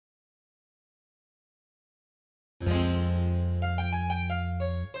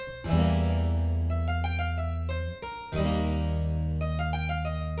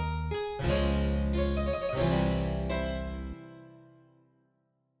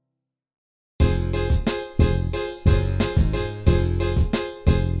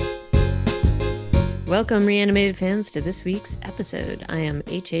Welcome, Reanimated fans, to this week's episode. I am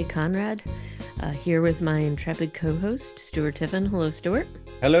H.A. Conrad, here with my intrepid co-host, Stuart Tiffin. Hello, Stuart.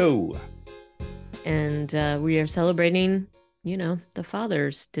 Hello. And we are celebrating, the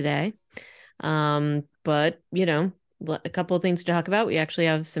fathers today. But, a couple of things to talk about. We actually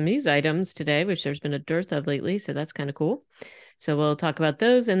have some news items today, which there's been a dearth of lately, so that's kind of cool. So we'll talk about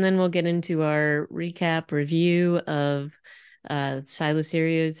those, and then we'll get into our recap review of Silo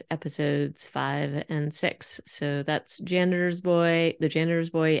Series episodes 5 and 6. So that's Janitor's Boy, the Janitor's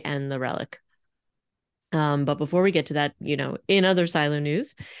Boy, and the Relic. But before we get to that, in other Silo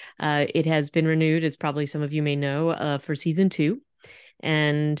news, it has been renewed, as probably some of you may know, for season 2.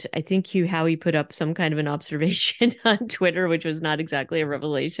 And I think Hugh Howey put up some kind of an observation on Twitter, which was not exactly a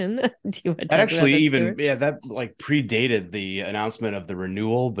revelation. Do you want to That talk about actually that, even Stuart? that like predated the announcement of the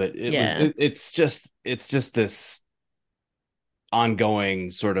renewal, but Yeah. it's just this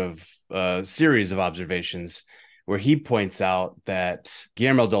ongoing sort of series of observations where he points out that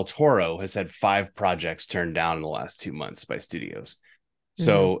Guillermo del Toro has had 5 projects turned down in the last 2 months by studios. Mm.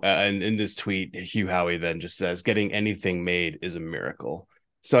 So, and in this tweet, Hugh Howey then just says, "Getting anything made is a miracle."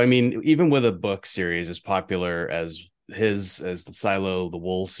 So, I mean, even with a book series as popular as as the Silo, the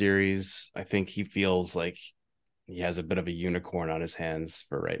Wool series, I think he feels like he has a bit of a unicorn on his hands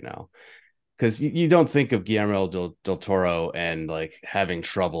for right now. Because you don't think of Guillermo del Toro and like having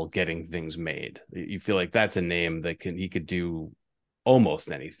trouble getting things made. You feel like that's a name that he could do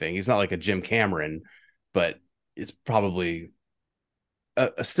almost anything. He's not like a Jim Cameron, but it's probably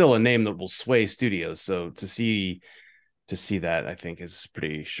still a name that will sway studios. So to see that, I think, is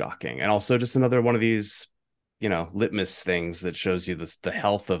pretty shocking, and also just another one of these, litmus things that shows you the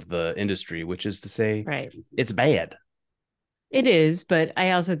health of the industry, which is to say, Right. it's bad. It is, but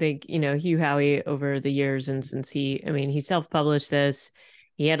I also think, Hugh Howey over the years, and since he self-published this,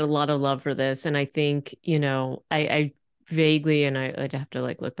 he had a lot of love for this. And I think, I vaguely, and I'd have to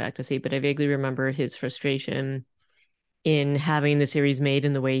like look back to see, but I vaguely remember his frustration in having the series made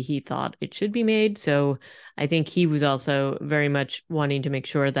in the way he thought it should be made. So I think he was also very much wanting to make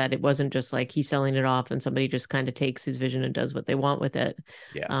sure that it wasn't just like he's selling it off and somebody just kind of takes his vision and does what they want with it.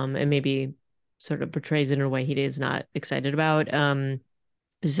 Yeah. And maybe sort of portrays it in a way he is not excited about.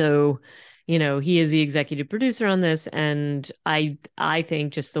 So he is the executive producer on this, and I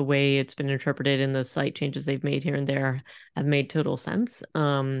think just the way it's been interpreted and the slight changes they've made here and there have made total sense.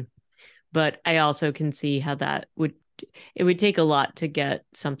 But I also can see how it would take a lot to get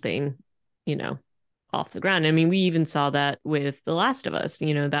something, you know, off the ground. I mean, we even saw that with The Last of Us,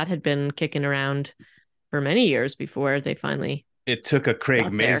 that had been kicking around for many years before they finally It took a Craig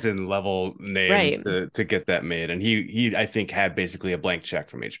got there. Mazin level name Right. to get that made, and he I think had basically a blank check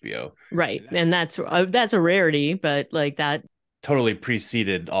from HBO. Right. And that's a rarity, but like that. Totally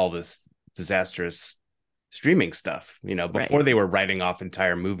preceded all this disastrous streaming stuff, Right. before they were writing off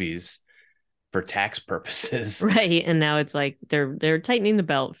entire movies for tax purposes. Right. And now it's like they're tightening the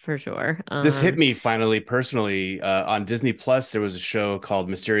belt for sure. This hit me finally personally on Disney Plus. There was a show called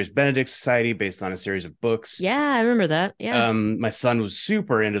Mysterious Benedict Society based on a series of books. Yeah, I remember that. Yeah. My son was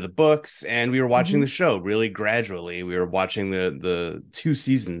super into the books, and we were watching Hmm. the show really gradually. We were watching the 2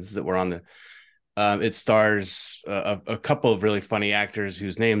 seasons that were on the. It stars a couple of really funny actors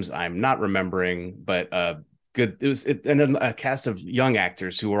whose names I'm not remembering, but good. And a cast of young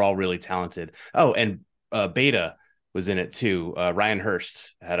actors who were all really talented. Oh, and Beta was in it too. Ryan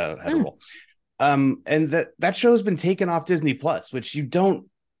Hurst had a Mm. role. And that show has been taken off Disney Plus, which you don't.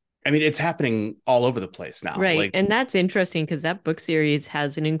 I mean, it's happening all over the place now. Right. Like, And that's interesting because that book series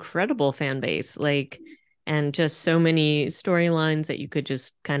has an incredible fan base. Like, and just so many storylines that you could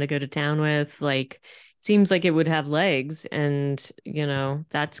just kind of go to town with. Like, seems like it would have legs. And,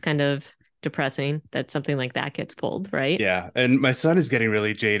 that's kind of depressing that something like that gets pulled, right? yeah, and my son is getting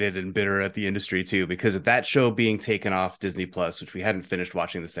really jaded and bitter at the industry too because of that show being taken off Disney Plus, which we hadn't finished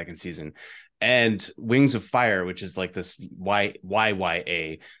watching the second season, and Wings of Fire, which is like this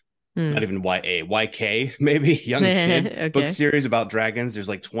YYA, not Hmm. even YK, maybe young kid book Okay. series about dragons. There's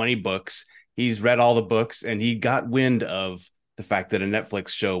like 20 books. He's read all the books, and he got wind of the fact that a Netflix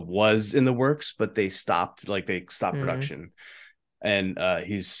show was in the works, but they stopped Hmm. production, and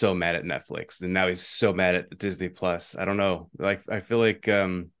he's so mad at Netflix, and now he's so mad at Disney Plus. I don't know. Like, I feel like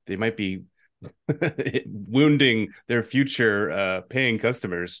they might be wounding their future paying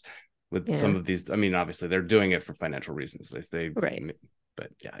customers with Yeah. some of these. I mean, obviously they're doing it for financial reasons. If they, Right. but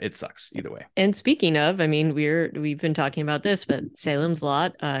yeah, it sucks either way. And speaking of, I mean, we've been talking about this, but Salem's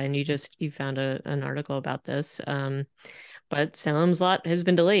Lot, and you found an article about this. But Salem's Lot has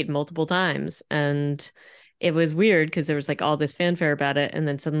been delayed multiple times, and it was weird because there was like all this fanfare about it, and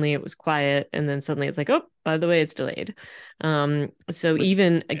then suddenly it was quiet, and then suddenly it's like, oh, by the way, it's delayed. So But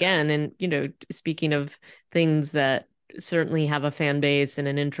even yeah. again, and speaking of things that certainly have a fan base and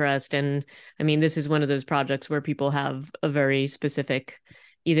an interest, and I mean, this is one of those projects where people have a very specific,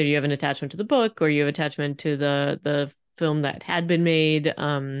 either you have an attachment to the book or you have attachment to the film that had been made.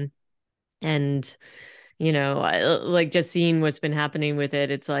 And like just seeing what's been happening with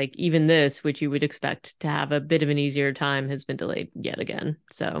it, it's like even this, which you would expect to have a bit of an easier time, has been delayed yet again.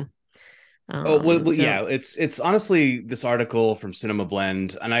 So, Oh well, so yeah. It's honestly this article from Cinema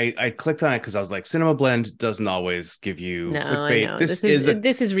Blend, and I clicked on it because I was like, Cinema Blend doesn't always give you no, I clickbait. know this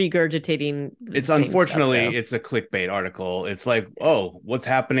is regurgitating the It's same stuff unfortunately though. it's a clickbait article. It's like, Yeah, oh, what's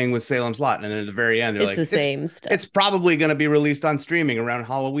happening with Salem's Lot? And then at the very end, they're it's the like, same it's stuff. probably going to be released on streaming around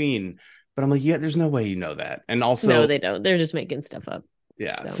Halloween. But I'm like, yeah, there's no way you know that. And No, also, they don't. They're just making stuff up.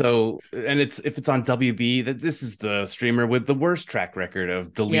 yeah. So, So, and it's if it's on WB, that this is the streamer with the worst track record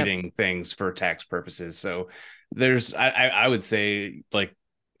of yep, deleting things for tax purposes. So there's, I would say like,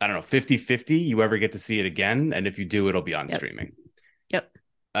 I don't know, 50-50. You ever get to see it again. And if you do, it'll be on yep, streaming. yep.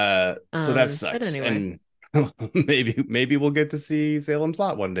 So that But sucks. anyway, And maybe we'll get to see Salem's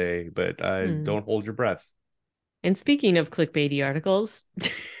Lot one day, but hmm. don't hold your breath. And speaking of clickbaity articles,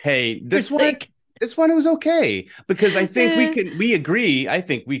 Hey, which like, this one was okay because I think eh, we agree. I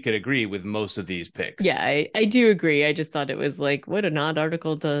think we could agree with most of these yeah, picks. I do agree. I just thought it was like what an odd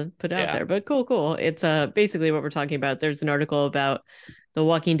article to put out Yeah. there, but cool, cool. It's basically what we're talking about. There's an article about the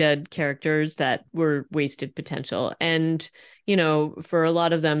Walking Dead characters that were wasted potential. And, for a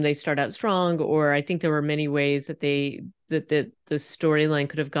lot of them they start out strong, or I think there were many ways that the storyline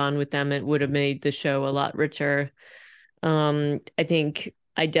could have gone with them. It would have made the show a lot richer. I think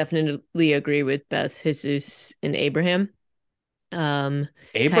I definitely agree with Beth, Jesus, and Abraham. Um,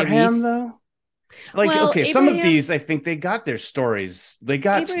 Abraham Tyrese. though? Like Well, okay, some of Abraham these I think they got their stories. They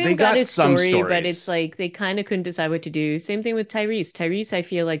Abraham got got his some story, but it's stories. like they kind of couldn't decide what to do. Same thing with Tyrese. Tyrese, I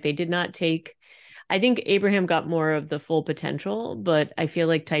feel like they did not take. I think Abraham got more of the full potential, but I feel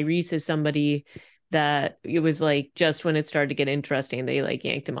like Tyrese is somebody that it was like just when it started to get interesting, they like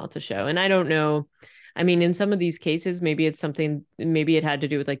yanked him off the show. And I don't know. I mean, in some of these cases, maybe it's something, maybe it had to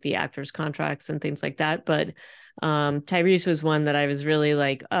do with like the actors' contracts and things like that. But Tyrese was one that I was really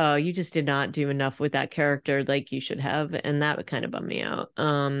like, oh, you just did not do enough with that character like you should have. And that would kind of bum me out.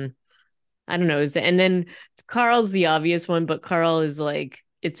 I don't know. And then Carl's the obvious one, but Carl is like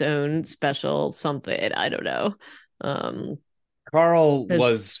its own special something. I don't know. Um, Carl because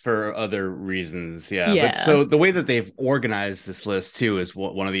was for other reasons, yeah. But yeah, so the way that they've organized this list too is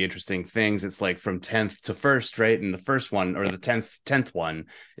one of the interesting things. It's like from 10th to first, right? And the first one or yeah, the 10th one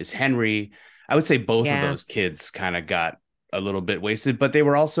is Henry. I would say both of yeah. those kids kind of got a little bit wasted, but they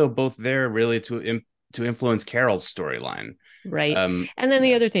were also both there really to influence Carol's storyline. Right. And then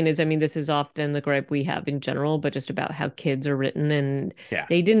the Yeah, other thing is, I mean, this is often the gripe we have in general, but just about how kids are written. And yeah,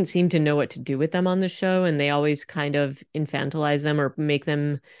 they didn't seem to know what to do with them on the show. And they always kind of infantilize them or make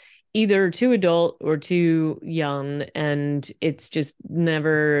them either too adult or too young. And it's just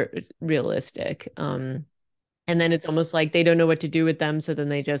never realistic. And then it's almost like they don't know what to do with them. So then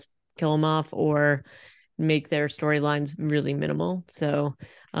they just kill them off or make their storylines really minimal. So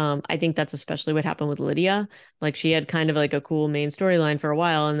I think that's especially what happened with Lydia. Like she had kind of like a cool main storyline for a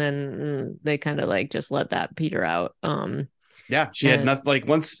while, and then they kind of like just let that peter out. yeah. She had And nothing.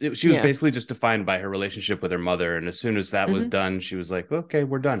 Like she was yeah, basically just defined by her relationship with her mother, and as soon as that was hmm, done, she was like, "Okay,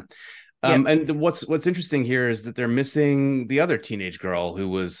 we're done." yep. And what's interesting here is that they're missing the other teenage girl who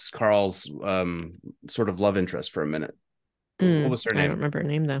was Carl's sort of love interest for a minute. What was her I don't name? remember her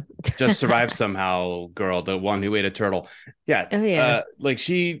name though. Just survived somehow, girl, the one who ate a turtle. Yeah, Oh yeah. like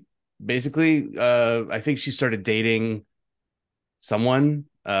she basically, I think she started dating someone.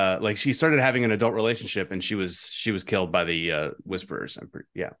 Like she started having an adult relationship, and she was killed by the Whisperers.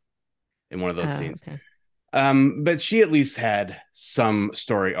 Yeah, in one of those Oh, scenes. okay. But she at least had some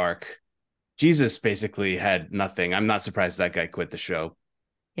story arc. Jesus basically had nothing. I'm not surprised that guy quit the show.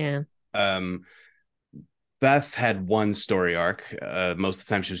 Yeah. Um, Beth had one story arc. Most of the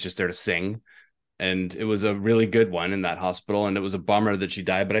time, she was just there to sing, and it was a really good one in that hospital. And it was a bummer that she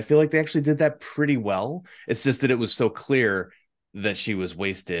died, but I feel like they actually did that pretty well. It's just that it was so clear that she was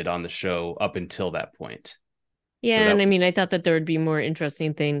wasted on the show up until that point. So Yeah, that and I mean, I thought that there would be more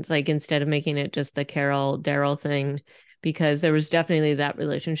interesting things, like instead of making it just the Carol Daryl thing, because there was definitely that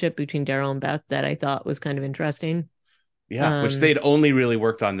relationship between Daryl and Beth that I thought was kind of interesting. yeah, which Um, they'd only really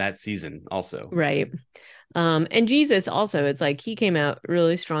worked on that season, also. right. And Jesus also, it's like he came out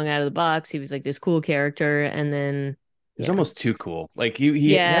really strong out of the box. He was like this cool character, and then It was yeah, almost too cool. Like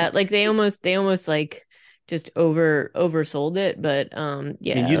he yeah, had like they almost like just oversold it. But I mean,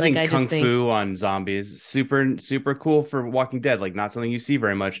 yeah, like using I just kung think fu on zombies, super cool for Walking Dead. Like, not something you see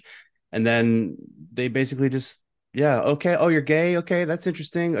very much. And then they basically just, yeah, okay. Oh, you're gay. Okay, that's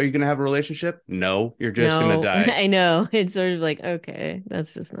interesting. Are you gonna have a relationship? No, you're just gonna no, die. I know. It's sort of like, okay,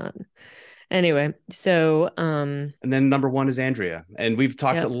 that's just not. Anyway, so And then number one is Andrea, and we've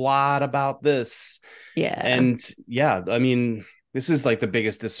talked a yep. lot about this. Yeah, And yeah, I mean, this is like the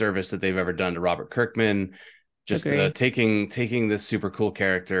biggest disservice that they've ever done to Robert Kirkman. Just agree. taking this super cool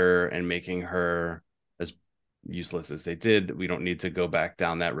character and making her as useless as they did. We don't need to go back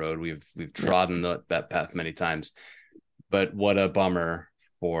down that road. We've No. trodden that path many times. But what a bummer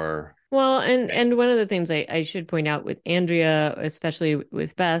for Well, and one fans. of the things I should point out with Andrea, especially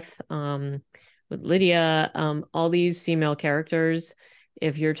with Beth, with Lydia, all these female characters,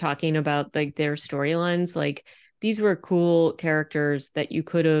 if you're talking about like their storylines, like these were cool characters that you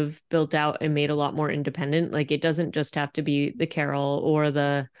could have built out and made a lot more independent. Like it doesn't just have to be the Carol or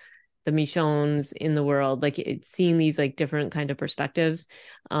the Michonnes in the world. Like it's seeing these like different kind of perspectives.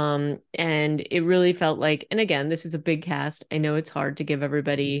 And it really felt like, and again, this is a big cast. I know it's hard to give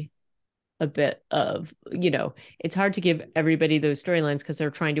everybody a bit of, it's hard to give everybody those storylines because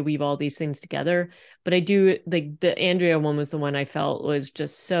they're trying to weave all these things together. But I do like the Andrea one was the one I felt was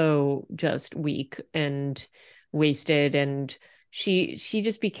just so just weak and wasted, and she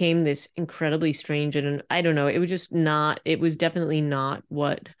just became this incredibly strange, and I don't know, it was just not, it was definitely not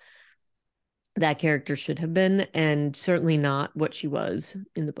what that character should have been, and certainly not what she was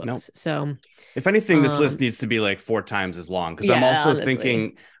in the No, books. So if anything, this list um needs to be like four times as long because I'm yeah, also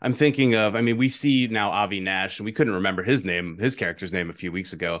honestly. I'm thinking of, I mean, we see now Avi Nash, and we couldn't remember his character's name a few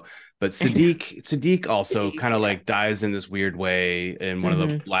weeks ago, but I know. Sadiq also Sadiq, kind of yeah. like dies in this weird way in one of the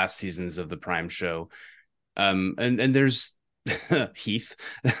Mm-hmm. last seasons of the Prime show. And there's Heath.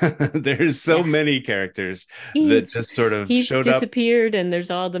 There's so Yeah. many characters that Heath just sort of Heath showed up. disappeared, and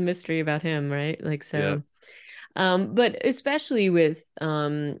there's all the mystery about him, right? Like Yeah. so. But especially with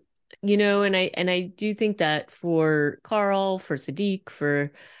and I do think that for Carl, for Sadiq,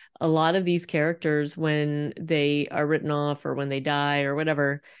 for a lot of these characters, when they are written off or when they die or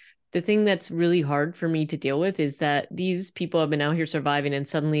whatever, the thing that's really hard for me to deal with is that these people have been out here surviving and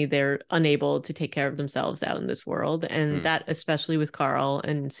suddenly they're unable to take care of themselves out in this world. And Hmm. that, especially with Carl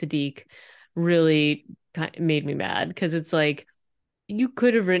and Sadiq, really made me mad because it's like you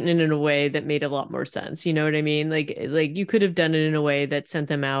could have written it in a way that made a lot more sense. You know what I mean? Like you could have done it in a way that sent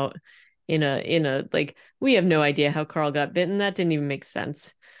them out in a like we have no idea how Carl got bitten. That didn't even make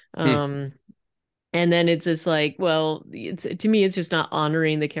sense. Hmm. Um and then it's just like, well, it's to me, it's just not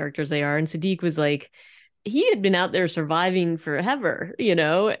honoring the characters they are. And Sadiq was like, he had been out there surviving forever,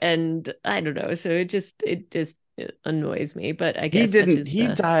 and I don't know. So it annoys me. But I He guess such didn't is he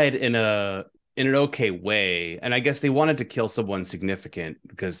the died in an okay way, and I guess they wanted to kill someone significant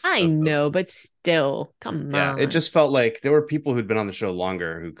because I of know, but still, come yeah, it on. just felt like there were people who'd been on the show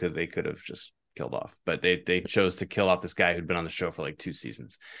longer who could have just killed off, but they chose to kill off this guy who'd been on the show for like two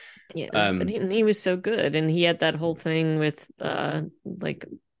seasons. Yeah, but um he was so good, and he had that whole thing with like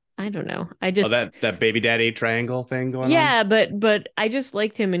I don't know. I oh, just that baby daddy triangle thing going on. yeah, but I just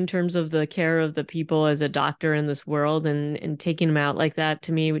liked him in terms of the care of the people as a doctor in this world, and taking him out like that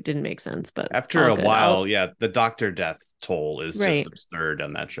to me it didn't make sense, but After all a good. while, I'll yeah, the doctor death toll is just right. absurd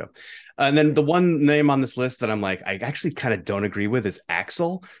on that show. And then the one name on this list that I'm like, I actually kind of don't agree with is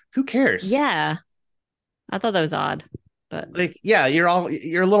Axel. Who cares? Yeah. I thought that was odd, but Like, yeah, you're a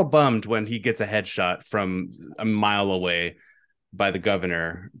little bummed when he gets a headshot from a mile away by the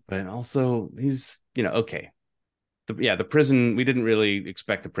governor, but also he's, okay. The prison, we didn't really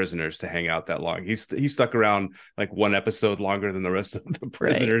expect the prisoners to hang out that long. He stuck around like one episode longer than the rest of the right.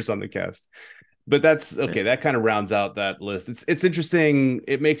 prisoners on the cast. But that's okay. That kind of rounds out that list. It's interesting.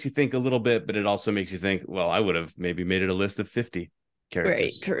 It makes you think a little bit, but it also makes you think, well, I would have maybe made it a list of 50 Right,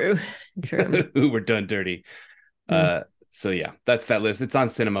 characters true. True. who were done dirty. Mm. So yeah, that's that list. It's on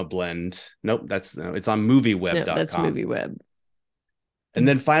Cinema Blend. Nope, that's no, it's on No, that's movieweb.com. movie web. And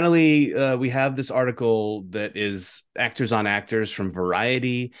then finally, we have this article that is actors on actors from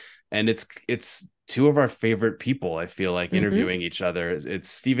Variety, and it's two of our favorite people. I feel like Mm-hmm. interviewing each other. It's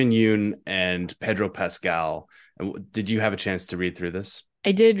Stephen Yoon and Pedro Pascal. Did you have a chance to read through this?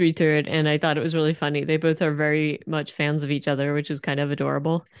 I did read through it and I thought it was really funny. They both are very much fans of each other, which is kind of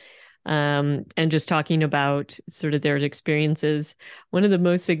adorable. And just talking about sort of their experiences. One of the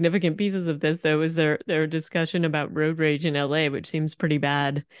most significant pieces of this, though, is their discussion about road rage in LA, which seems pretty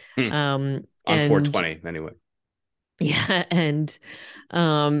bad. Hmm. On And 420, anyway. yeah, and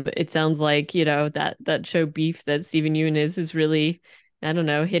it sounds like, that show Beef that Stephen Ewan is really, I don't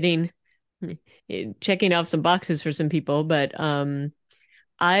know, hitting. checking off some boxes for some people, but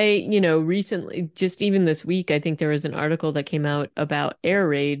recently, just even this week, I think there was an article that came out about air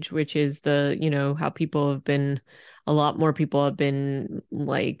rage, which is how a lot more people have been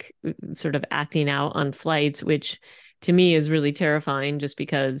like sort of acting out on flights, which to me is really terrifying just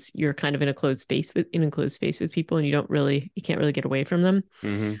because you're kind of in an enclosed space with people and you can't really get away from them.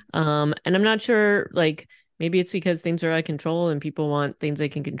 Hmm. And I'm not sure, like, maybe it's because things are out of control and people want things they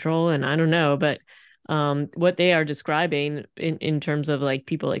can control, and I don't know, but what they are describing in terms of like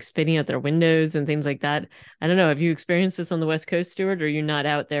people like spitting out their windows and things like that. I don't know. Have you experienced this on the West Coast, Stuart, or are you not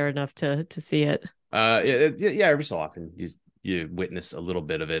out there enough to see it? Yeah, every so often you witness a little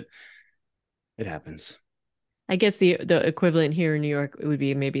bit of it. It happens. I guess the equivalent here in New York would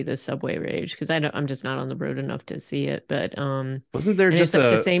be maybe the subway rage because I'm just not on the road enough to see it. But Wasn't there and it's just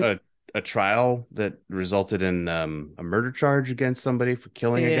like the same. a trial that resulted in a murder charge against somebody for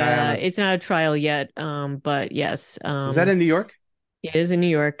killing a guy on Yeah, a? it's not a trial yet. But yes, Was that in New York? it is in New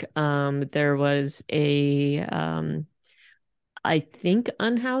York. There was a I think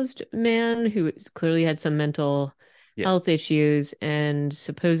unhoused man who clearly had some mental Yeah, health issues and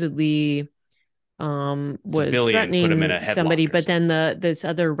supposedly was civilian put him in a threatening somebody, headlock or but something. then this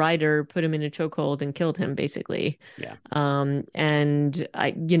other rider put him in a chokehold and killed him basically. Yeah. And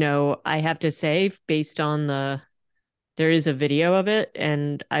I have to say, based on there is a video of it,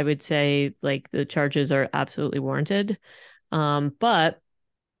 and I would say like the charges are absolutely warranted. But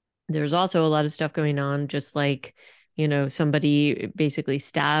there's also a lot of stuff going on, just like, somebody basically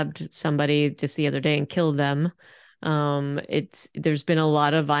stabbed somebody just the other day and killed them. There's been a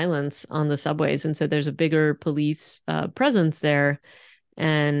lot of violence on the subways, and so there's a bigger police presence there.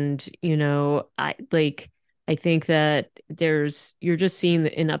 And, I think that you're just seeing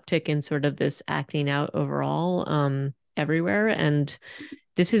an uptick in sort of this acting out overall, everywhere. And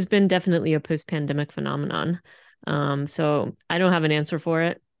this has been definitely a post-pandemic phenomenon. So I don't have an answer for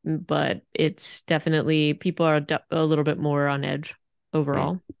it, but it's definitely people are a little bit more on edge Hmm.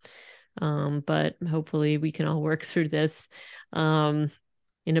 overall. But hopefully we can all work through this um,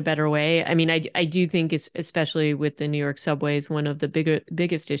 in a better way. I mean, I do think it's especially with the New York subways, one of the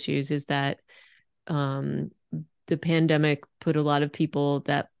biggest issues is that um, the pandemic put a lot of people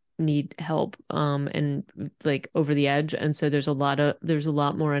that need help and like over the edge, and so there's a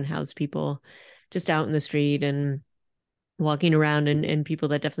lot more unhoused people just out in the street and walking around, and people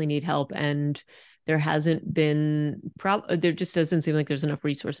that definitely need help, and there just doesn't seem like there's enough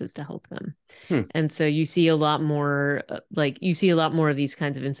resources to help them. Hmm. And so you see a lot more you see a lot more of these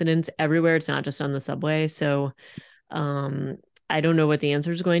kinds of incidents everywhere. It's not just on the subway. So um, I don't know what the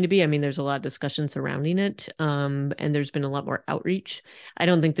answer is going to be. I mean, there's a lot of discussion surrounding it, and there's been a lot more outreach. I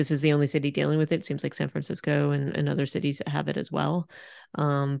don't think this is the only city dealing with it. It seems like San Francisco and other cities have it as well.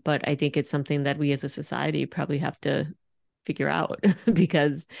 But I think it's something that we as a society probably have to figure out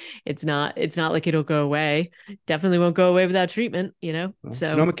because it's not like it'll go away. Definitely won't go away without treatment, Well, So,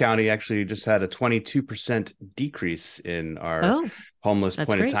 Sonoma County actually just had a 22% decrease in our oh, homeless that's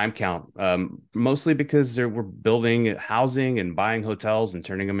point in great. time count, mostly because we're building housing and buying hotels and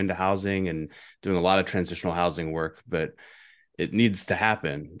turning them into housing and doing a lot of transitional housing work. But it needs to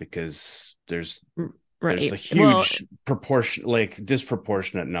happen because there's a Right. Well, huge proportion, like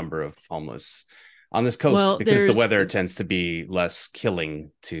disproportionate number of homeless on this coast well, because the there's weather tends to be less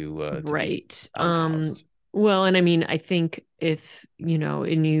killing to be right. unhoused. Well, and I mean, I think if,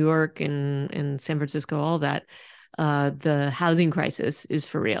 in New York and San Francisco, all that, the housing crisis is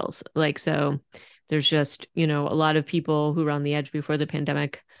for reals. Like, so there's just, a lot of people who were on the edge before the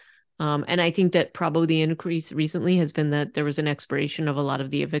pandemic. And I think that probably the increase recently has been that there was an expiration of a lot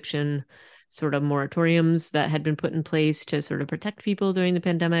of the eviction sort of moratoriums that had been put in place to sort of protect people during the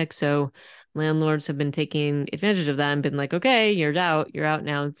pandemic. So landlords have been taking advantage of that and been like, okay, you're out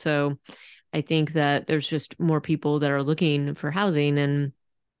now. So I think that there's just more people that are looking for housing and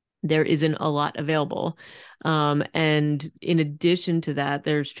there isn't a lot available. And in addition to that,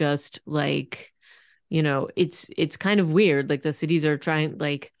 there's just like, it's kind of weird. Like the cities are trying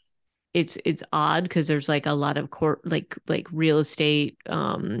like it's odd because there's like a lot of court like real estate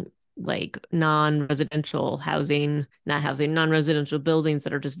like non-residential housing not housing non-residential buildings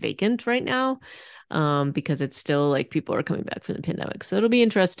that are just vacant right now because it's still like people are coming back from the pandemic, so it'll be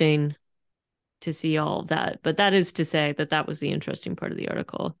interesting to see all of that. But that is to say that that was the interesting part of the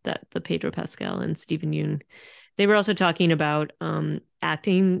article, that the Pedro Pascal and Stephen Yoon, they were also talking about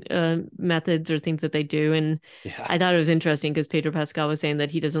acting methods or things that they do. And Yeah. I thought it was interesting because Pedro Pascal was saying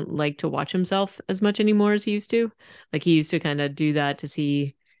that he doesn't like to watch himself as much anymore as he used to. Like he used to kind of do that to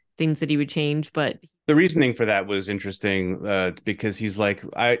see things that he would change. But the reasoning for that was interesting because he's like,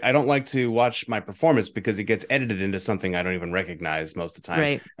 I don't like to watch my performance because it gets edited into something I don't even recognize most of the time.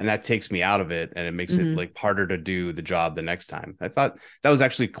 Right. And that takes me out of it and it makes it Hmm. like harder to do the job the next time. I thought that was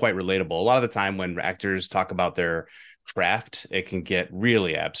actually quite relatable. A lot of the time when actors talk about their craft, it can get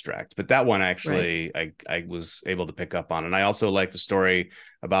really abstract. But that one Right. actually I was able to pick up on. And I also like the story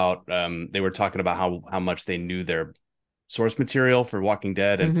about they were talking about how much they knew their source material for Walking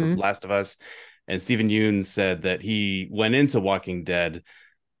Dead and for Hmm. Last of Us. And Stephen Yoon said that he went into Walking Dead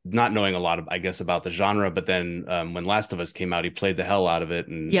not knowing a lot of, I guess, about the genre, but then when Last of Us came out, he played the hell out of it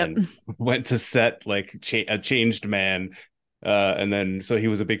Yep. and went to set like a changed man. And then so he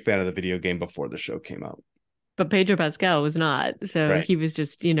was a big fan of the video game before the show came out. But Pedro Pascal was not. So Right. he was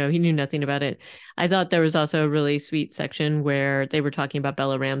just, he knew nothing about it. I thought there was also a really sweet section where they were talking about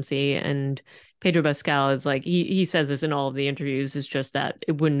Bella Ramsey, and Pedro Pascal is like, he says this in all of the interviews, it's just that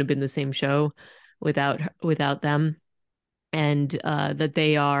it wouldn't have been the same show without them. And that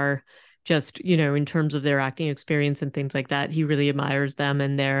they are just, in terms of their acting experience and things like that, he really admires them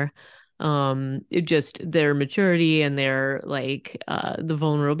and their just their maturity and their like the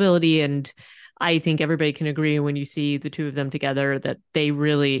vulnerability. And I think everybody can agree when you see the two of them together that they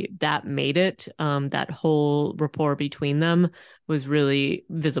really that made it. That whole rapport between them was really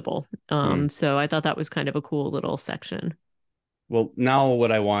visible. Hmm. So I thought that was kind of a cool little section. Well, now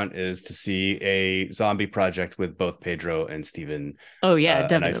what I want is to see a zombie project with both Pedro and Steven. Oh yeah, And I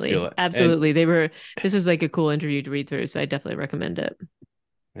definitely. feel, and Absolutely. This was like a cool interview to read through, so I definitely recommend it.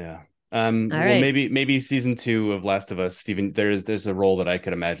 yeah. All Well, right. maybe season two of Last of Us, Stephen. There's a role that I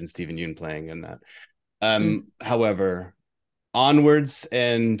could imagine Stephen Yoon playing in that. Mm, However, onwards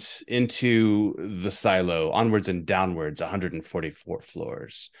and into the silo, onwards and downwards, 144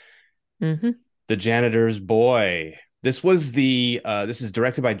 floors. mm-hmm. The Janitor's Boy. This is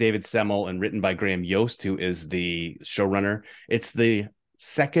directed by David Semmel and written by Graham Yost, who is the showrunner. It's the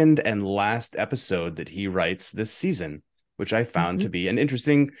second and last episode that he writes this season, which I found Mm-hmm. to be an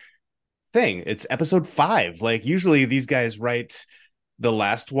interesting thing. It's episode 5. Like usually these guys write the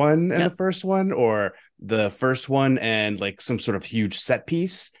last one and the Yep. first one, or the first one and like some sort of huge set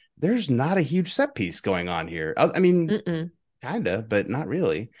piece. There's not a huge set piece going on here. I mean, Mm-mm. kinda, but not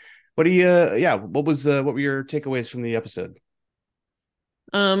really. What do you? Yeah. What were your takeaways from the episode?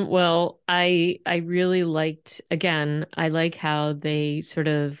 Well, I really liked again, I like how they sort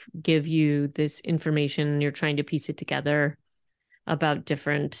of give you this information and you're trying to piece it together about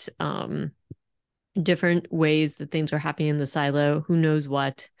different ways that things are happening in the silo, who knows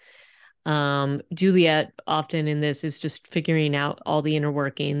what. Juliet often in this is just figuring out all the inner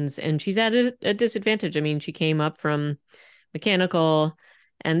workings, and she's at a disadvantage. I mean, she came up from mechanical,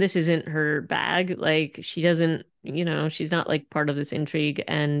 and this isn't her bag. Like, she doesn't, she's not like part of this intrigue.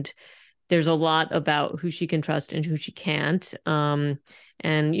 And there's a lot about who she can trust and who she can't. And,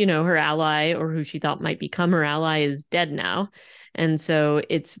 her ally or who she thought might become her ally is dead now. And so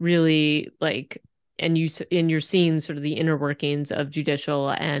it's really like, you're seeing sort of the inner workings of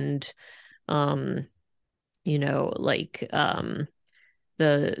judicial and um like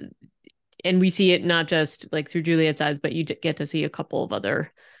the and we see it not just like through Juliet's eyes, but you get to see a couple of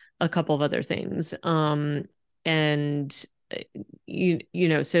other things. And so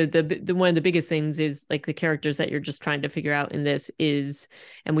the one of the biggest things is like the characters that you're just trying to figure out in this is,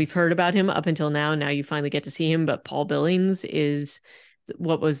 and we've heard about him up until now. Now you finally get to see him, but Paul Billings is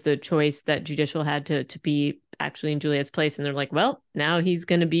what was the choice that Judicial had to be actually in Juliet's place, and they're like, well, now he's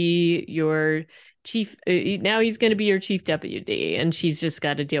going to be your chief. Now he's going to be your chief deputy, and she's just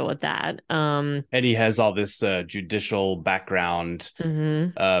got to deal with that. And he has all this judicial background.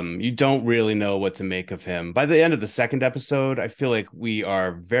 Mhm. You don't really know what to make of him. By the end of the second episode, I feel like we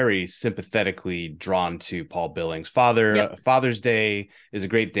are very sympathetically drawn to Paul Billings. Yep. Father's Day is a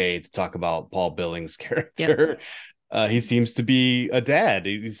great day to talk about Paul Billings' Yep. character. He seems to be a dad.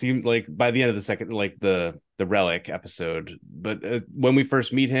 He seemed like by the end of the second, like the Relic episode. But when we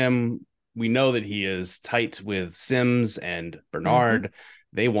first meet him, we know that he is tight with Sims and Mhm. Bernard.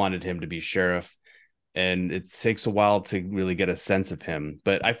 They wanted him to be sheriff, and it takes a while to really get a sense of him.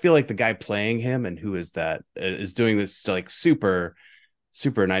 But I feel like the guy playing him, and who is that, is doing this like super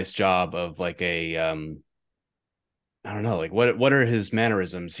nice job of like a I don't know, like what are his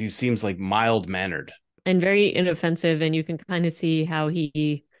mannerisms? He seems like mild mannered. And very inoffensive, and you can kind of see how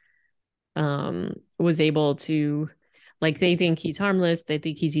he was able to, like, they think he's harmless, they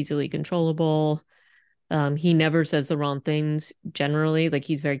think he's easily controllable. He never says the wrong things generally. Like,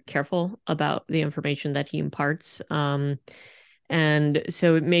 he's very careful about the information that he imparts. And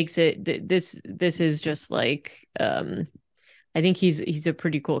so it makes it this is just like I think he's a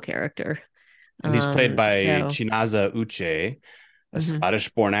pretty cool character. And he's played by So Chinaza Uche, a mhm,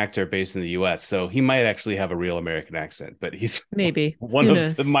 Scottish-born actor based in the U.S. So he might actually have a real American accent, but he's maybe. one Who of the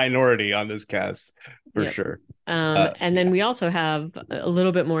knows? minority on this cast for Yep. sure. Uh, And then yeah, we also have a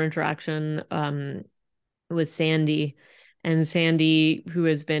little bit more interaction with Sandy. And Sandy, who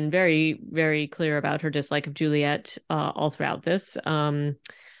has been very, very clear about her dislike of Juliet all throughout this,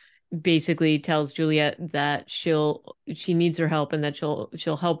 basically tells Juliet that she needs her help and that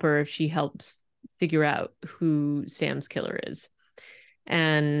she'll help her if she helps figure out who Sam's killer is.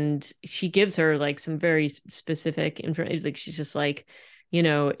 And she gives her like some very specific information. Like she's just like,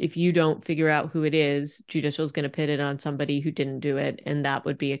 if you don't figure out who it is, Judicial's going to pit it on somebody who didn't do it, and that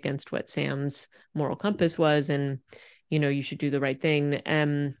would be against what Sam's moral compass was, and you should do the right thing.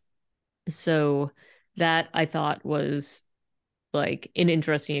 So that I thought was like an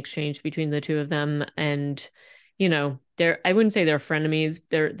interesting exchange between the two of them, and they're I wouldn't say they're frenemies.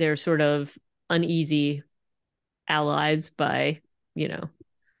 They're sort of uneasy allies by you know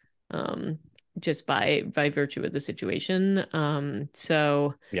um, just by virtue of the situation.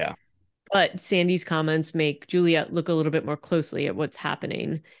 yeah. But Sandy's comments make Juliet look a little bit more closely at what's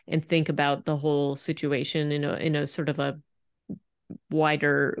happening and think about the whole situation in a sort of a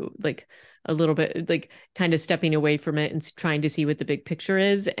wider, like a little bit like kind of stepping away from it and trying to see what the big picture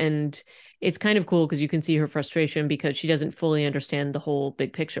is. And it's kind of cool because you can see her frustration because she doesn't fully understand the whole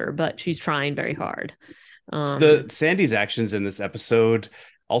big picture, but she's trying very hard. The Um, Sandy's actions in this episode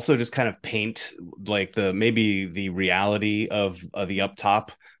also just kind of paint like the maybe the reality of the up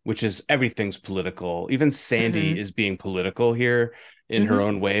top, which is everything's political. Even Sandy mhm, is being political here in her mhm,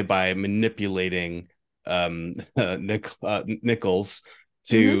 own way by manipulating Nichols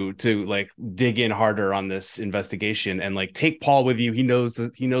mhm. to like dig in harder on this investigation and like take Paul with you. He knows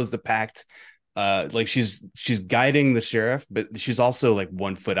the pact. Like she's guiding the sheriff, but she's also like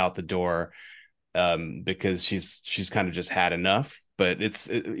one foot out the door because she's kind of just had enough. But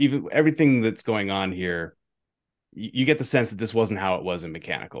even everything that's going on here, you get the sense that this wasn't how it was in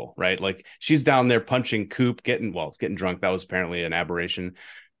Mechanical, right? Like she's down there punching Coop, getting drunk. That was apparently an aberration.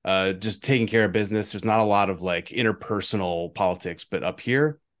 Just taking care of business. There's not a lot of like interpersonal politics, but up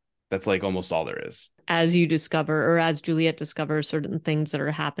here, that's like almost all there is. As you discover, or as Juliet discovers certain things that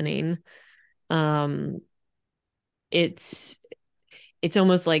are happening, um, it's it's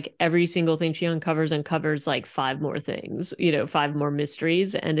almost like every single thing she uncovers like five more things, five more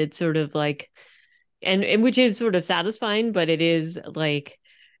mysteries, and it's sort of like, and which is sort of satisfying, but it is like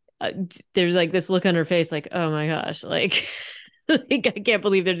uh, there's like this look on her face, like, oh my gosh, like, like I can't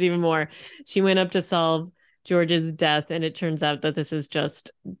believe there's even more. She went up to solve George's death, and it turns out that this is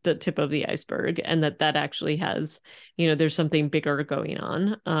just the tip of the iceberg, and that actually has, there's something bigger going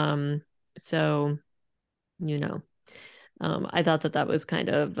on. So you know, I thought that was kind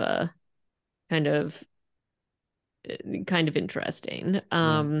of kind of interesting.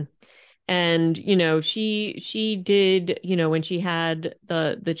 Yeah. And she did, when she had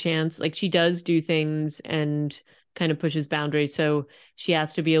the chance, like she does do things and kind of pushes boundaries. So she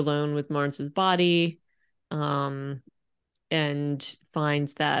has to be alone with Lawrence's body, um, and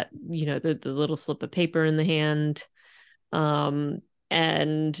finds that, the little slip of paper in the hand. Um,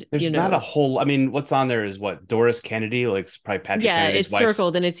 and There's not a whole. I mean, what's on there is what Doris Kennedy, like probably Patrick yeah, Kennedy's it's wife's.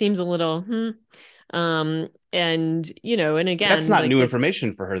 circled and it seems a little and and That's again, not like new this.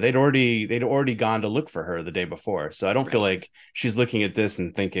 information for her. They'd already gone to look for her the day before. So I don't feel Right. like she's looking at this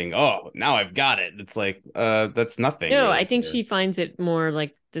and thinking, "Oh, now I've got it." It's like, that's nothing No, I really to think her. she finds it more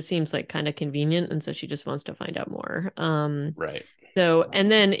like this seems like kind of convenient, and so she just wants to find out more. Right. So, and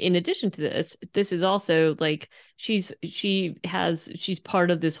then in addition to this is also like she's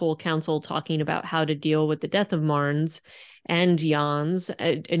part of this whole council talking about how to deal with the death of Marnes and John's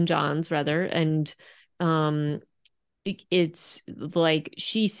rather, and um it's like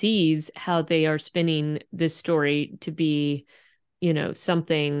she sees how they are spinning this story to be,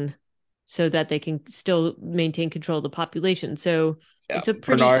 something so that they can still maintain control of the population. So Yeah. it's a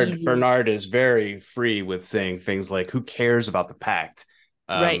pretty Bernard easy. Bernard is very free with saying things like, "Who cares about the pact?"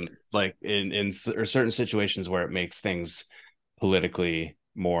 Right. Like in certain situations where it makes things politically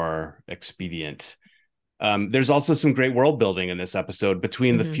more expedient. There's also some great world building in this episode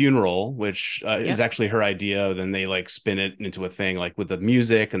between the Mm-hmm. funeral, which is Yep. actually her idea. Then they like spin it into a thing like with the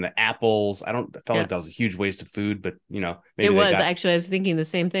music and the apples. I felt like Yep. that was a huge waste of food, but It maybe they was got. actually, I was thinking the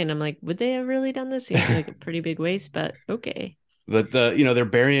same thing. I'm like, would they have really done this? Seems like a pretty big waste, but okay. But they're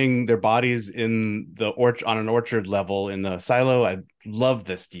burying their bodies in the orchard on an orchard level in the silo. I love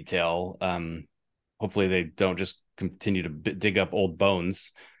this detail. Hopefully they don't just continue to dig up old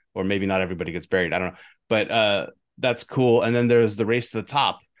bones, or maybe not everybody gets buried. I don't know, but that's cool. And then there's the race to the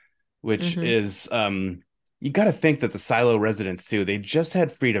top, which Mm-hmm. is you got to think that the Silo residents too, they just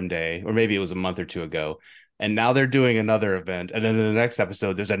had Freedom Day, or maybe it was a month or two ago, and now they're doing another event, and then in the next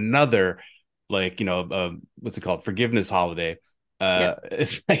episode there's another, like, what's it called, forgiveness holiday. Yep.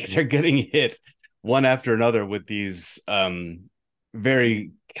 It's like they're getting hit one after another with these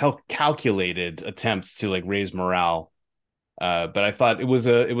very calculated attempts to like raise morale. But I thought it was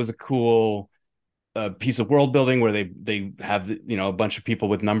a cool piece of world building where they have a bunch of people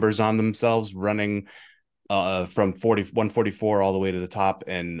with numbers on themselves running from 144 all the way to the top,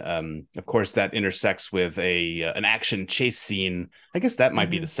 and of course that intersects with a an action chase scene. I guess that might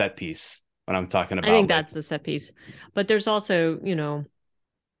be Mm-hmm. the set piece when I'm talking I about think like, that's the set piece. But there's also,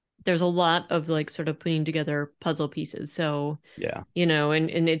 there's a lot of like sort of putting together puzzle pieces. So, yeah,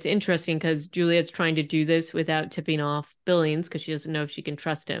 and it's interesting because Juliet's trying to do this without tipping off Billings because she doesn't know if she can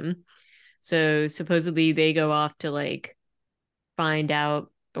trust him. So supposedly they go off to like find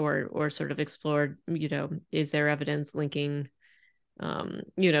out or sort of explore, is there evidence linking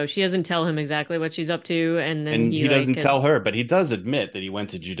she doesn't tell him exactly what she's up to, and then and he he like doesn't has tell her, but he does admit that he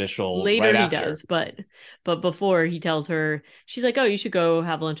went to judicial later right he after. does, but before he tells her, she's like, oh, you should go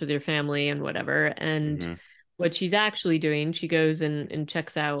have lunch with your family and whatever. And Mm-hmm. what she's actually doing, she goes and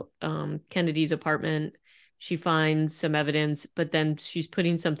checks out Kennedy's apartment. She finds some evidence, but then she's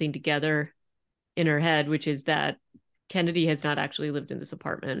putting something together in her head, which is that Kennedy has not actually lived in this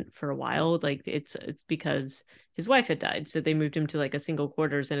apartment for a while. Like it's because his wife had died, so they moved him to like a single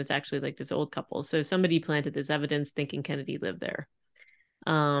quarters, and it's actually like this old couple. So somebody planted this evidence thinking Kennedy lived there.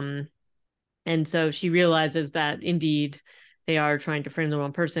 Um, and so she realizes that indeed they are trying to frame the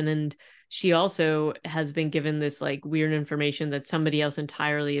wrong person. And she also has been given this like weird information that somebody else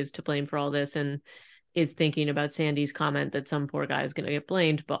entirely is to blame for all this, and is thinking about Sandy's comment that some poor guy is going to get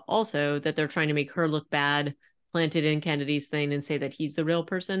blamed, but also that they're trying to make her look bad, planted in Kennedy's thing, and say that he's the real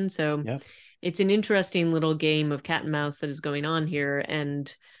person. So Yep. it's an interesting little game of cat and mouse that is going on here.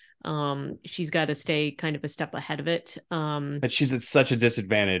 And she's got to stay kind of a step ahead of it. But she's at such a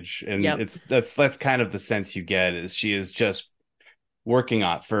disadvantage, and Yep. that's kind of the sense you get, is she is just working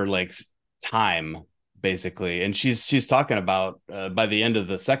on for like time basically, and she's talking about by the end of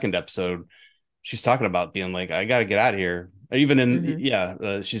the second episode, she's talking about being like, I gotta get out of here. Even in, Mm-hmm.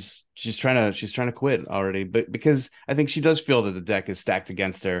 yeah, she's trying to quit already, but because I think she does feel that the deck is stacked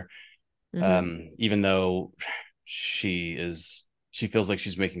against her, Mm-hmm. even though she feels like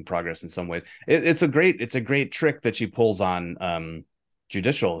she's making progress in some ways. It's a great trick that she pulls on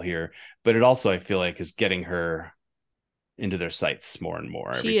judicial here, but it also, I feel like, is getting her into their sights more and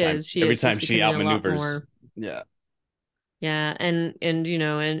more every She time is. She every is. She's time she becoming a lot outmaneuvers. more. Yeah. Yeah, and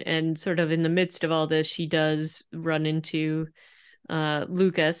and sort of in the midst of all this, she does run into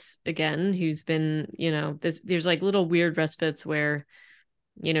Lucas again, who's been, there's like little weird respites where,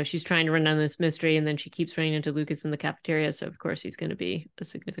 she's trying to run down this mystery and then she keeps running into Lucas in the cafeteria. So of course he's going to be a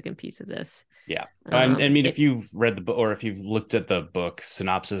significant piece of this. Yeah. I mean, if It you've read the book or if you've looked at the book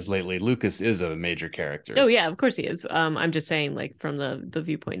synopsis lately, Lucas is a major Oh character. yeah, of course he is. I'm just saying, like from the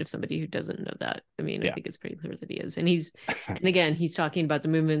viewpoint of somebody who doesn't know that. I mean, I Yeah. think it's pretty clear that he is. And again, he's talking about the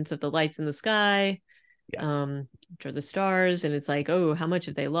movements of the lights in the sky, Yeah. which are the stars, and it's like, oh, how much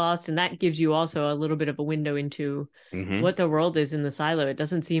have they lost? And that gives you also a little bit of a window into Mm-hmm. what the world is in the silo. It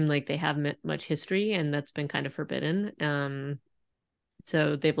doesn't seem like they have much history, and that's been kind of forbidden.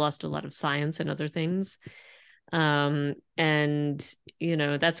 So they've lost a lot of science and other things. And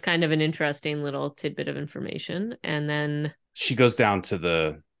that's kind of an interesting little tidbit of information. And then, She goes down to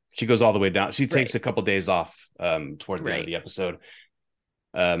the she goes all the way down. She takes right, a couple days off toward the end of right. the episode.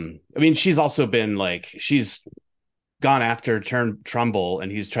 I mean, she's also been like, she's gone after Trumbull,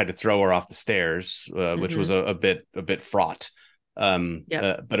 and he's tried to throw her off the stairs, which was Mm-hmm. a bit fraught. Yep. But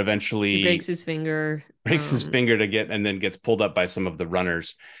He breaks eventually his finger. breaks his finger to get, and then gets pulled up by some of the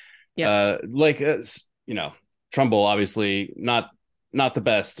runners. Yep. Like, you know, Trumbull obviously not the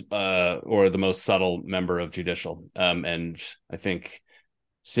best or the most subtle member of judicial. And I think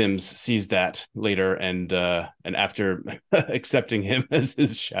Sims sees that later, and after accepting him as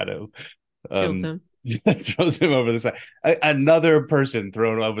his shadow, Kills um him. throws him over the side. Another person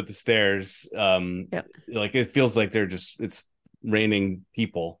thrown over the stairs. Yep. Like, it feels like it's raining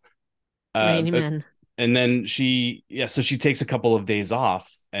people. It's raining But men. and then so she takes a couple of days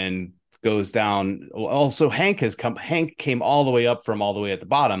off and goes down. Also, Hank came all the way up from all the way at the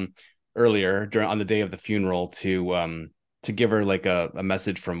bottom earlier on the day of the funeral to give her like a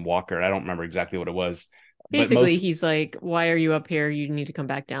message from Walker. I don't remember exactly what it was, but Basically, most. he's like, why are you up here? You need to come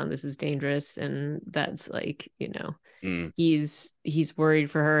back down. This is dangerous. And that's like, Mm, he's worried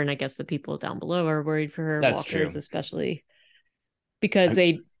for her. And I guess the people down below are worried for her, that's walkers true. especially, because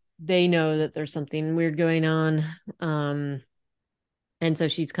I, they know that there's something weird going on. Um, and so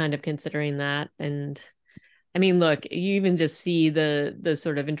she's kind of considering that. And I mean, look, you even just see the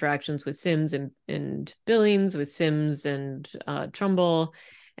sort of interactions with Sims and Billings, with Sims and Trumbull,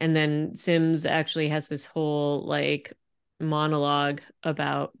 and then Sims actually has this whole like monologue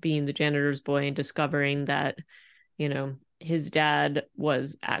about being the janitor's boy and discovering that, his dad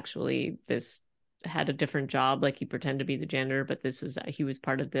was actually this had a different job, like he pretended to be the janitor, but this was he was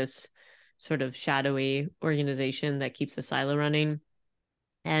part of this sort of shadowy organization that keeps the silo running.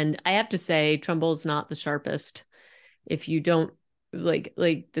 And I have to say, Trumbull's not the sharpest. If you don't like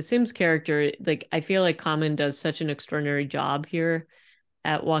the Sims character, like I feel like Common does such an extraordinary job here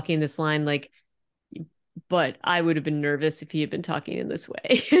at walking this line. Like, but I would have been nervous if he had been talking in this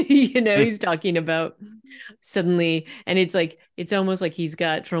way. He's talking about suddenly, and it's like it's almost like he's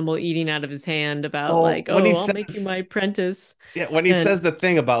got Trumbull eating out of his hand about Well, like, when he oh, I'll make you says my apprentice. yeah, when he And says the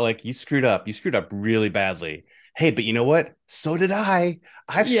thing about like you screwed up really badly. Hey, but you know what? So did I.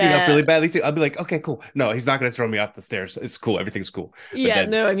 I've screwed up yeah, really badly too. I'll be like, okay, cool. No, he's not going to throw me off the stairs. It's cool. Everything's cool. But yeah, then,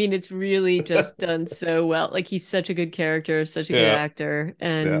 no, I mean it's really just done so well. Like he's such a good character, such a good yeah, actor, yeah.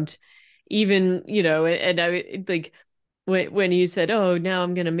 and even and I like when you said, "Oh, now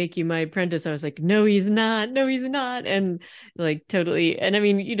I'm gonna make you my apprentice," I was like, "No, he's not. No, he's not." And like totally. And I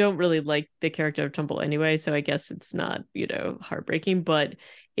mean, you don't really like the character of Trumbull anyway, so I guess it's not heartbreaking, but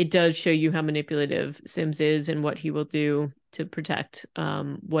it does show you how manipulative Sims is and what he will do to protect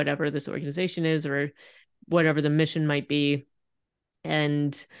whatever this organization is or whatever the mission might be.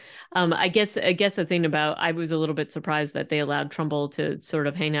 And I guess the thing about I was a little bit surprised that they allowed Trumbull to sort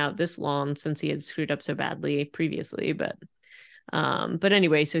of hang out this long since he had screwed up so badly previously. But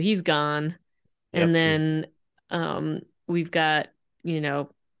anyway, so he's gone. And Yep. then we've got, you know,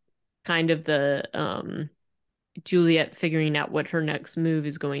 kind of the Juliet figuring out what her next move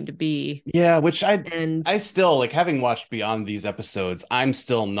is going to be. Yeah, which And I still like having watched beyond these episodes, I'm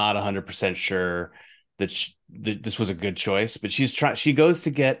still not 100% sure that this was a good choice, but she goes to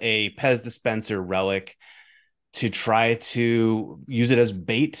get a Pez dispenser relic to try to use it as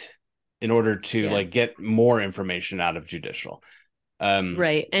bait in order to yeah, like get more information out of judicial. Um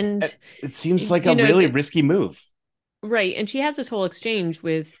right. And it seems like a you know really that risky move. right. And she has this whole exchange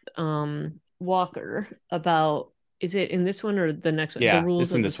with Walker about is it in this one or the next one? The Yeah, rules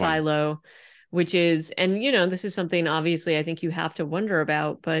it's in of the this one. silo, which is and this is something obviously I think you have to wonder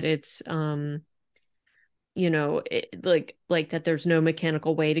about, but it's like that there's no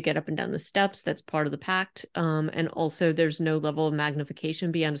mechanical way to get up and down the steps. That's part of the pact. And also there's no level of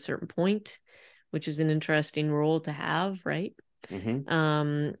magnification beyond a certain point, which is an interesting rule to have, right? Hmm.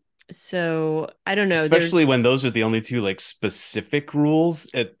 Um, so I don't know. Especially There's when those are the only two like specific rules,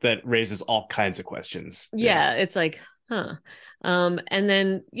 that raises all kinds of questions. Yeah. yeah, it's like, huh. And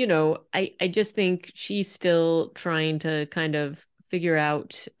then, I just think she's still trying to kind of figure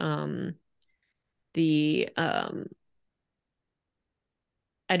out the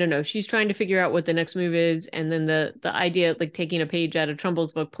I don't know. She's trying to figure out what the next move is, and then the idea of like taking a page out of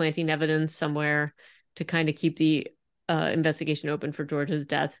Trumbull's book, planting evidence somewhere to kind of keep the investigation open for George's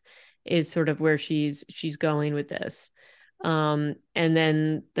death is sort of where she's going with this. And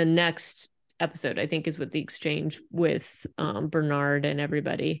then the next episode, I think, is with the exchange with Bernard and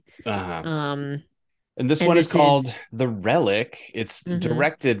everybody. Uh-huh. Um, And this and one is this called is The Relic. It's mhm,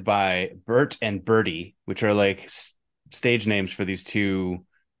 directed by Bert and Bertie, which are like stage names for these two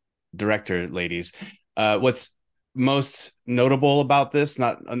director ladies. What's most notable about this,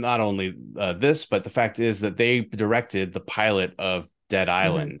 not only this, but the fact is that they directed the pilot of Dead mhm.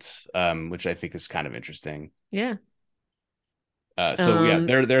 Island, which I think is kind of interesting. Yeah. So yeah, Um,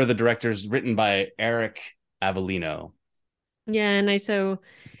 they're the directors, written by Eric Avellino. yeah, and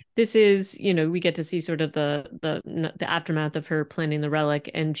this is we get to see sort of the aftermath of her planning the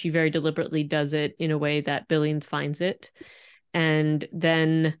relic, and she very deliberately does it in a way that Billings finds it. And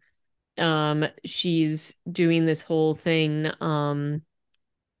then she's doing this whole thing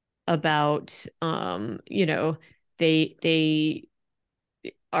about they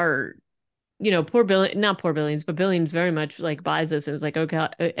are poor Bill, not poor Billings, but Billings very much like buys this and is like, okay,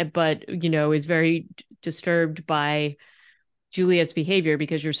 but is very disturbed by Juliet's behavior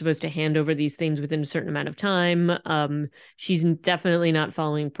because you're supposed to hand over these things within a certain amount of time. She's definitely not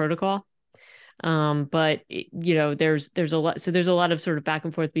following protocol. But there's a lot. So there's a lot of sort of back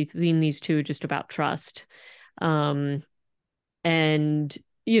and forth between these two, just about trust. Um, and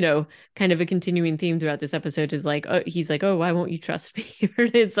kind of a continuing theme throughout this episode is like, oh, he's like, oh, why won't you trust me?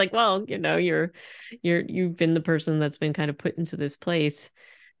 It's like, well, you've been the person that's been kind of put into this place.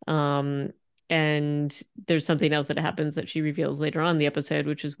 Um, and there's something else that happens that she reveals later on in the episode,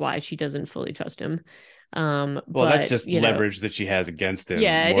 which is why she doesn't fully trust him. Well, that's But just leverage that she has against him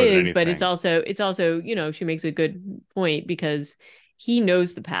yeah, it more than is, but it's anything. also she makes a good point because he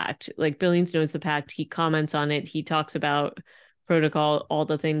knows the pact. Like Billings knows the pact. He comments on it. He talks about protocol, all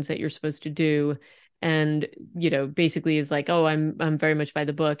the things that you're supposed to do, and basically is like, "Oh, I'm very much by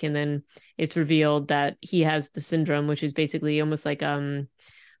the book." And then it's revealed that he has the syndrome, which is basically almost like a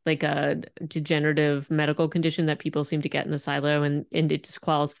degenerative medical condition that people seem to get in the silo, and it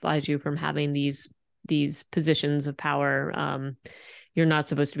disqualifies you from having these positions of power. You're not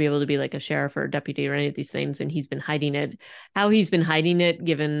supposed to be able to be like a sheriff or a deputy or any of these things, and he's been hiding it. How he's been hiding it,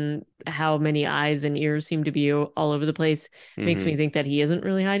 given how many eyes and ears seem to be all over the place, makes Mm-hmm. me think that he isn't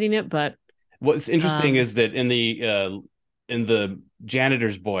really hiding it. But What's interesting um is that in the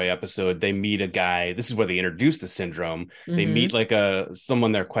janitor's boy episode, they meet a guy. This is where they introduce the syndrome. They meet mm-hmm, like a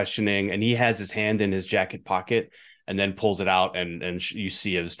someone they're questioning, and he has his hand in his jacket pocket and then pulls it out, and you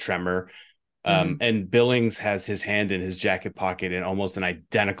see his tremor. mm-hmm. And Billings has his hand in his jacket pocket in almost an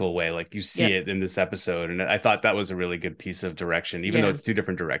identical way, like you see Yep. it in this episode. And I thought that was a really good piece of direction, even though Yeah. it's two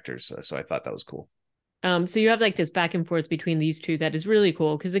different directors. So I thought that was cool. So you have like this back and forth between these two that is really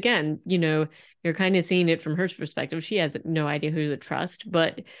cool because again, you're kind of seeing it from her perspective. She has no idea who to trust,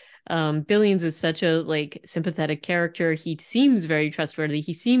 but Billings is such a like sympathetic character. He seems very trustworthy.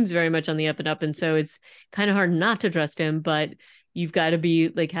 He seems very much on the up and up, and so it's kind of hard not to trust him. But you've got to be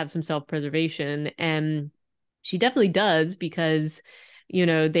like have some self preservation, and she definitely does because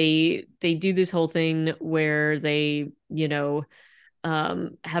they do this whole thing where they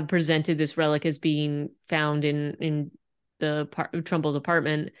have presented this relic as being found in Trumbull's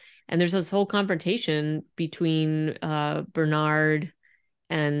apartment, and there's this whole confrontation between Bernard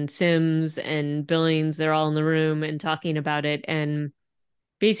and Sims and Billings. They're all in the room and talking about it, and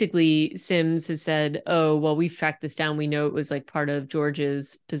basically Sims has said, "Oh, well, we've tracked this down. We know it was like part of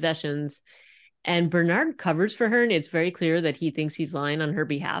George's possessions." And Bernard covers for her, and it's very clear that he thinks he's lying on her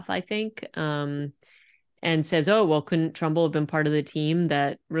behalf, I think. And says, "Oh, well, couldn't Trumbull have been part of the team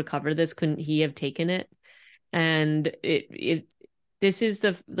that recovered this? Couldn't he have taken it?" And this is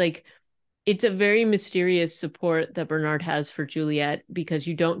the like it's a very mysterious support that Bernard has for Juliet because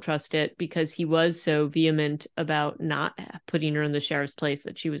you don't trust it because he was so vehement about not putting her in the sheriff's place,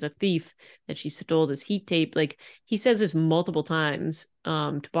 that she was a thief, that she stole this heat tape. Like he says this multiple times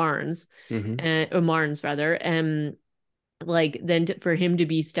to Barnes Mm-hmm. and or Marnes rather, and like then for him to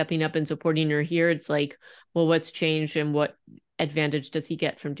be stepping up and supporting her here, it's like, well, what's changed and what advantage does he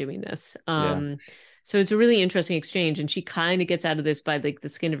get from doing this? Yeah. So it's a really interesting exchange, and she kind of gets out of this by like the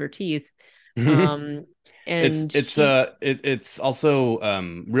skin of her teeth. um it's and it's she it's also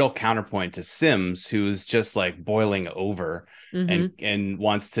real counterpoint to Sims, who's just like boiling over mm-hmm, and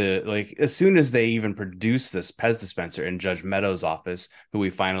wants to, like, as soon as they even produce this Pez dispenser in Judge Meadows' office, who we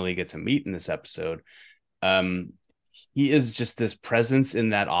finally get to meet in this episode. um he is just this presence in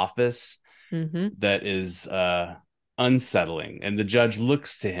that office mm-hmm, that is unsettling, and the judge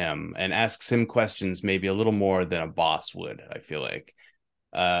looks to him and asks him questions maybe a little more than a boss would, I feel like.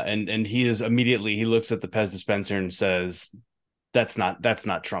 And he is immediately, he looks at the Pez dispenser and says, that's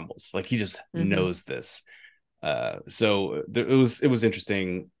not Trumbull's. Like he just mm-hmm. knows this. It was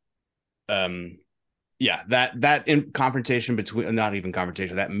interesting. um yeah, that in confrontation between, not even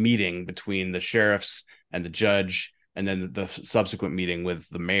confrontation, that meeting between the sheriffs and the judge, and then the subsequent meeting with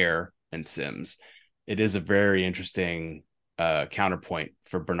the mayor and Sims, it is a very interesting counterpoint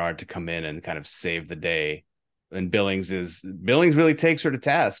for Bernard to come in and kind of save the day. And Billings really takes her to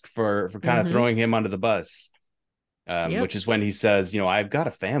task for kind of Mm-hmm. throwing him under the bus, Yep. which is when he says, I've got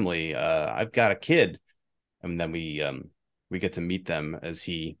a family, I've got a kid. And then we get to meet them as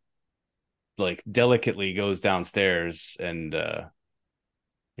he like delicately goes downstairs, and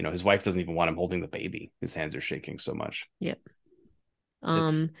his wife doesn't even want him holding the baby. His hands are shaking so much. Yep. It's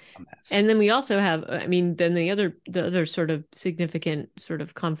um a mess. and then we also have, I mean, then the other sort of significant sort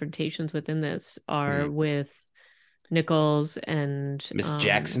of confrontations within this are Mm. with Nichols and Miss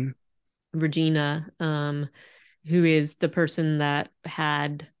Jackson. Regina, who is the person that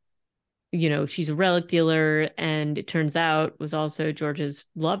had, she's a relic dealer, and it turns out was also George's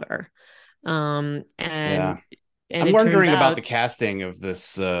lover. Um, Yeah. and and I'm it turns wondering about the out, casting of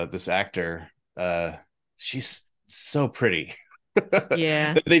this actor. She's so pretty.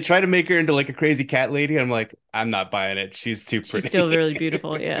 yeah, They try to make her into like a crazy cat lady. I'm like, I'm not buying it. She's too she's still pretty. really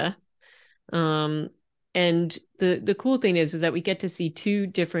beautiful. Yeah. Um, and the cool thing is that we get to see two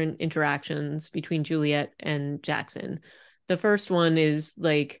different interactions between Juliet and Jackson. The first one is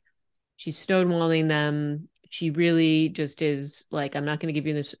like she's stonewalling them. she really just is like, I'm not going to give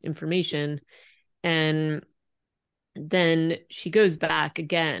you this information. And then she goes back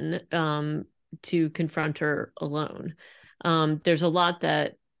again to confront her alone. There's a lot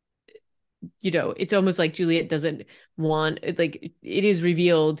that, it's almost like Juliet doesn't want, like, it is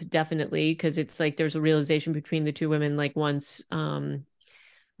revealed definitely, because it's like there's a realization between the two women, like once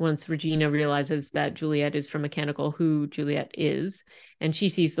Regina realizes that Juliet is from Mechanical, who Juliet is, and she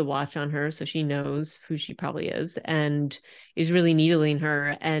sees the watch on her, so she knows who she probably is, and is really needling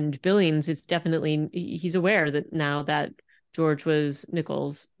her. And Billings is definitely, he's aware that now that George was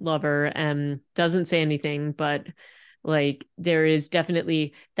Nicole's lover, and doesn't say anything, but like there is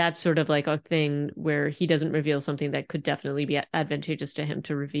definitely that sort of like a thing where he doesn't reveal something that could definitely be advantageous to him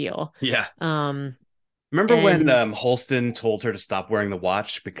to reveal. Yeah. Um, Remember when and Holston told her to stop wearing the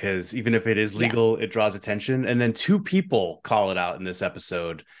watch because even if it is yeah, legal, it draws attention? And then two people call it out in this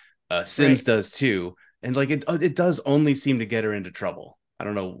episode. Sims right. does too. And like it does only seem to get her into trouble. I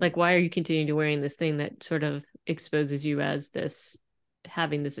don't know. Like, why are you continuing to wearing this thing that sort of exposes you as this,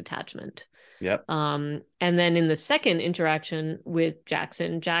 having this attachment? Yep. And then in the second interaction with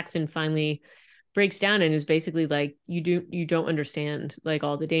Jackson finally breaks down and is basically like, you don't understand like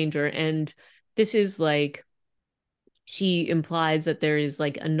all the danger. And this is like, she implies that there is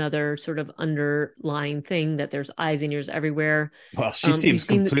like another sort of underlying thing, that there's eyes and ears everywhere. Well, she We've seems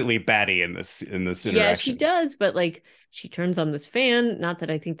seen completely batty in this Yeah, she interaction. does, but like she turns on this fan. Not that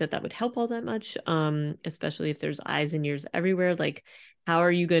I think that that would help all that much, especially if there's eyes and ears everywhere. Like, how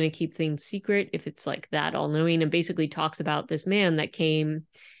are you going to keep things secret if it's like that all knowing? And basically talks about this man that came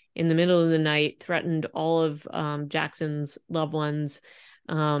in the middle of the night, threatened all of Jackson's loved ones,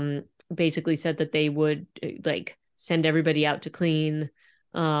 basically said that they would like send everybody out to clean.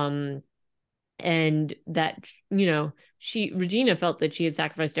 Um, and that, she, Regina, felt that she had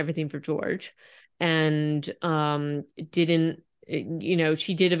sacrificed everything for George, and didn't,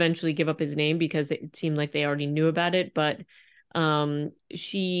 she did eventually give up his name because it seemed like they already knew about it, but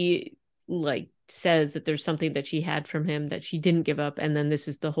she like says that there's something that she had from him that she didn't give up. And then this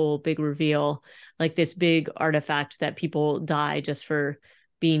is the whole big reveal, like this big artifact that people die just for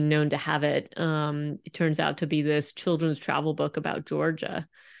being known to have it. It turns out to be this children's travel book about Georgia.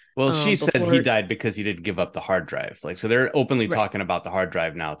 Well, she said he Before died because he didn't give up the hard drive. Like, so they're openly Right. talking about the hard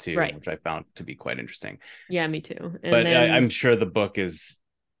drive now too, Right. which I found to be quite interesting. Yeah, me too. And But then I'm sure the book is,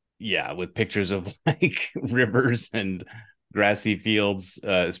 yeah, with pictures of like rivers and grassy fields,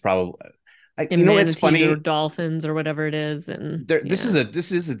 is probably. and It's manatees or funny. dolphins or whatever it is. And This is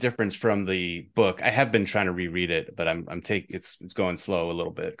yeah. a difference from the book. I have been trying to reread it, but I'm take it's going slow a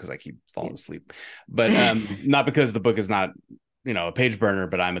little bit because I keep falling asleep. But Yeah. not because the book is not a page burner,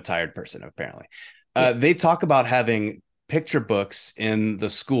 but I'm a tired person apparently. Yeah. They talk about having picture books in the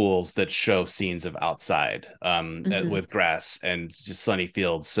schools that show scenes of outside, Hmm. with grass and just sunny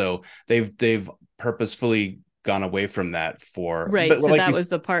fields. So they've purposefully gone away from that for, Right. but So like that was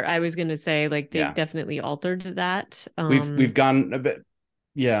the part I was going to say. Like they yeah, definitely altered that. we've gone a bit,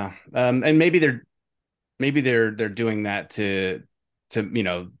 yeah, and maybe they're doing that to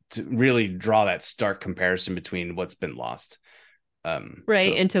really draw that stark comparison between what's been lost. Right.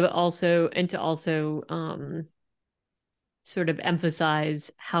 So And to also sort of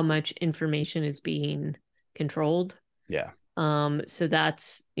emphasize how much information is being controlled. yeah. So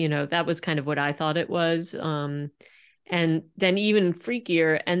that's, that was kind of what I thought it was. And then even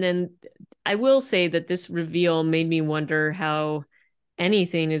freakier. And then I will say that this reveal made me wonder how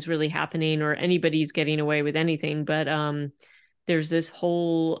anything is really happening or anybody's getting away with anything. But there's this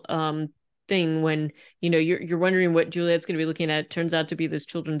whole thing when, you're wondering what Juliet's going to be looking at. It turns out to be this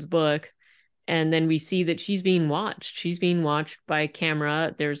children's book, and then we see that she's being watched by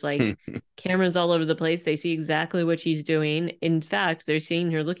camera. There's like cameras all over the place. They see exactly what she's doing. In fact, they're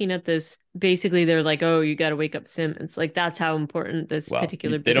seeing her looking at this. Basically, they're like, oh, you got to wake up Simmons. Like, that's how important this Well,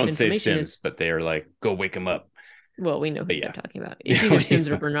 particular they bit of don't say information Sims, is. but they are like, go wake him up. Well, we know who But they're yeah, talking about. It's either yeah, Sims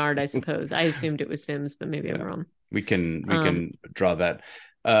or Bernard, I suppose. I assumed it was Sims, but maybe I'm yeah. wrong. We Um, can draw that.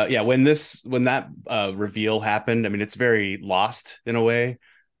 Yeah, when that reveal happened, I mean, it's very Lost in a way.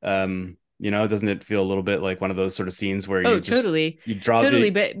 Doesn't it feel a little bit like one of those sort of scenes where oh, totally. you draw Totally. the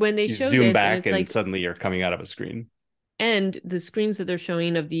But when they you show zoom this, and back it's and like, suddenly you're coming out of a screen. and the screens that they're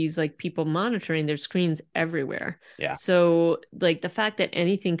showing of these like people monitoring, there's screens everywhere. Yeah, So like the fact that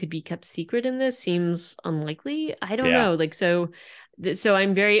anything could be kept secret in this seems unlikely. I don't yeah. know. Like, so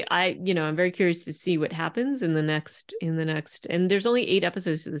I'm very curious to see what happens in the next, and there's only 8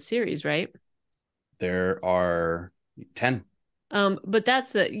 episodes to the series, right? There are 10. But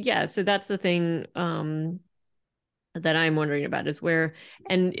that's the yeah, so that's the thing. that I'm wondering about is where,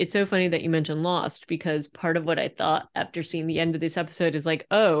 and it's so funny that you mentioned Lost, because part of what I thought after seeing the end of this episode is like,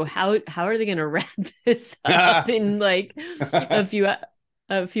 oh, how are they going to wrap this up in like a few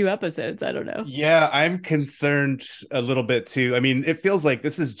a few episodes? I don't know. Yeah, I'm concerned a little bit too. I mean, it feels like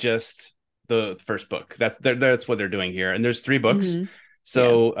this is just the first book. That's what they're doing here. And there's three books. Hmm. Yeah.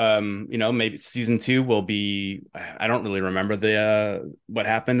 So maybe season two will be, I don't really remember the what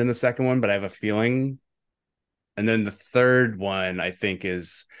happened in the second one, but I have a feeling. And then the third one, I think,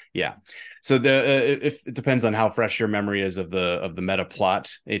 is yeah. So the if it depends on how fresh your memory is of the meta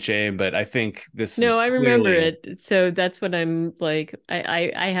plot, HA, but I think this is No, I remember clearly it. So that's what I'm like.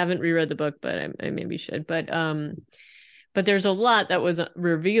 I haven't reread the book, but I maybe should. But there's a lot that was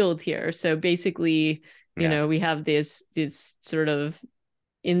revealed here. So basically, yeah. we have this sort of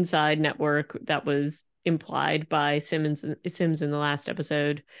inside network that was implied by Sims in the last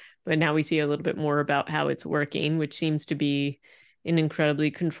episode, but now we see a little bit more about how it's working, which seems to be an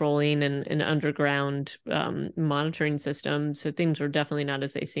incredibly controlling and an underground monitoring system. So things are definitely not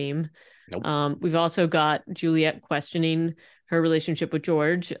as they seem. Nope. We've also got Juliet questioning her relationship with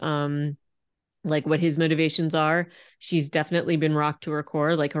George. Like what his motivations are. She's definitely been rocked to her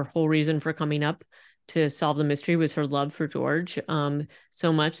core. Like her whole reason for coming up to solve the mystery was her love for George,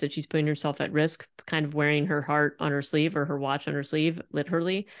 so much that she's putting herself at risk, kind of wearing her heart on her sleeve or her watch on her sleeve,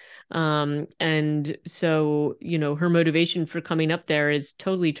 literally. And so, her motivation for coming up there is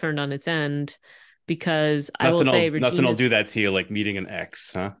totally turned on its end because I will say Nothing will do Regina's that to you like meeting an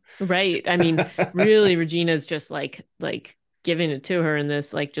ex, huh? right. I mean, really, Regina's just like giving it to her in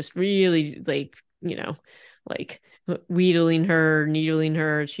this, like just really like wheedling her, needling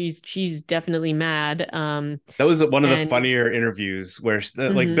her. She's definitely mad. That was one of the And funnier interviews where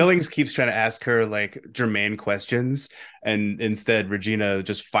like mhm, Billings keeps trying to ask her like germane questions, and instead Regina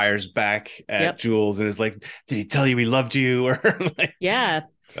just fires back at yep, Jules and is like, "Did he tell you he loved you?" Or like, yeah.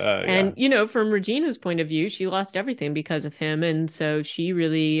 yeah. And from Regina's point of view, she lost everything because of him, and so she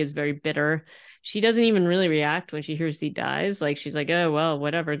really is very bitter. She doesn't even really react when she hears he dies. Like she's like, "Oh well,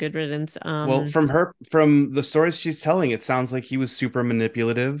 whatever, good riddance." Well, from the stories she's telling, it sounds like he was super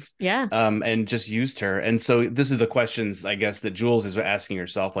manipulative, Yeah. and just used her. And so this is the questions I guess that Jules is asking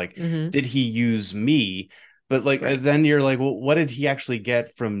herself, like, Hmm. did he use me? But like Right. then you're like, well, what did he actually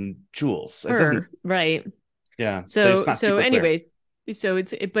get from Jules? It doesn't, Her. Right. yeah. So it's So not so super clear. anyways, so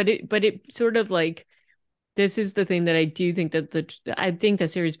but it sort of like this is the thing that I do think that I think the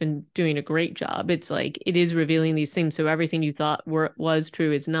series has been doing a great job. It's like it is revealing these things, so everything you thought was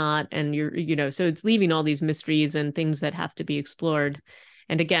true is not, and so it's leaving all these mysteries and things that have to be explored.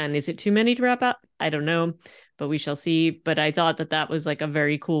 And again, is it too many to wrap up? I don't know, but we shall see. But I thought that was like a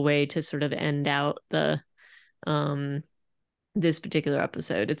very cool way to sort of end out the um this particular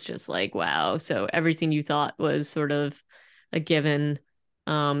episode. It's just like, wow. So everything you thought was sort of a given.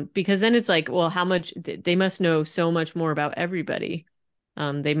 Because then it's like, well, how much they must know so much more about everybody.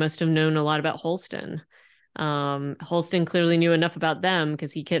 They must have known a lot about Holston. Holston clearly knew enough about them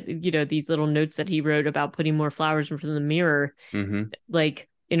because he kept, these little notes that he wrote about putting more flowers in front of the mirror. Hmm. Like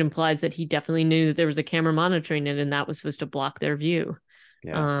it implies that he definitely knew that there was a camera monitoring it and that was supposed to block their view.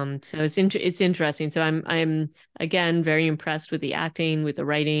 Yeah. So it's interesting. So I'm again very impressed with the acting, with the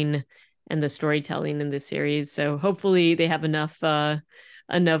writing, and the storytelling in this series. So hopefully they have enough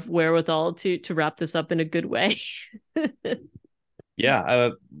wherewithal to wrap this up in a good way.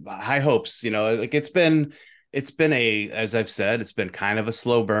 Yeah. High hopes, like it's been as I've said, it's been kind of a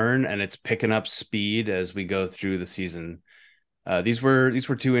slow burn and it's picking up speed as we go through the season. These were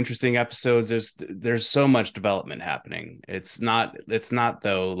two interesting episodes. There's so much development happening. It's not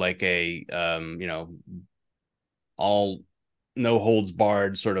though like a all no holds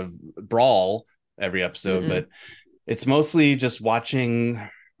barred sort of brawl every episode, Mm-mm. but it's mostly just watching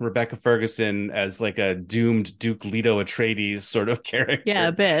Rebecca Ferguson as like a doomed Duke Leto Atreides sort of Yeah,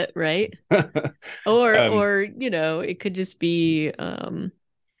 a character. bit, right? Or um, or it could just be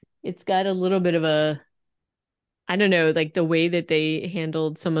it's got a little bit of a I don't know, like the way that they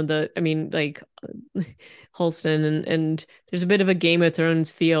handled some of the, I mean, like Holston and there's a bit of a Game of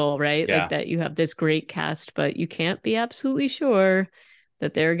Thrones feel, right? Like yeah, that you have this great cast, but you can't be absolutely sure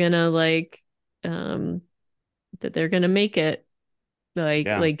that they're gonna um that they're gonna make it. Like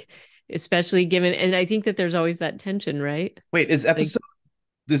yeah. like especially given, and I think that there's always that tension, right? Wait, Like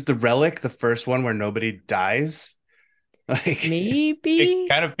is the Relic the first one where nobody dies? Like it maybe,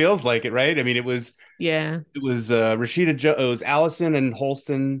 kind of feels like it, right? I mean, yeah. it was Rashida Jo it was Allison and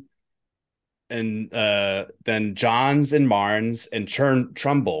Holston and then Johns and Marnes and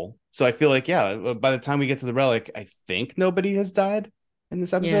Trumbull. So I feel like yeah, by the time we get to the Relic, I think nobody has died in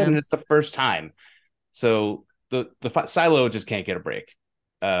this episode, Yeah. and it's the first time. So Silo just can't get a break.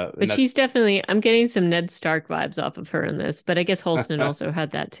 And But she's that's definitely, I'm getting some Ned Stark vibes off of her in this, but I guess Holston also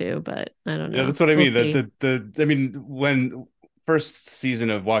had that too, but I don't yeah, know. that's what I We'll mean. see. I mean, when first season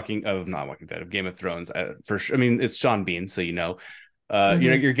of not Walking Dead, of Game of Thrones, for sure. I mean, it's Sean Bean, so Hmm.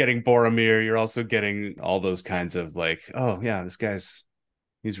 you're getting Boromir. You're also getting all those kinds of like, oh yeah,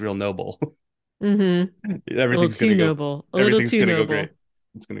 he's real noble. Hmm. A little everything's too gonna go noble. A little everything's too gonna go great. noble.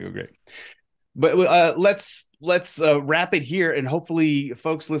 It's gonna go great. But let's wrap it here, and hopefully,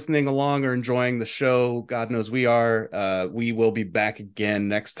 folks listening along are enjoying the show. God knows we are. We will be back again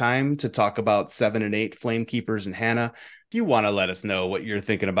next time to talk about 7 and 8 Flamekeepers and Hannah. If you want to let us know what you're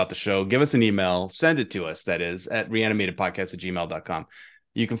thinking about the show, give us an email. Send it to us. That is at reanimatedpodcast@gmail.com.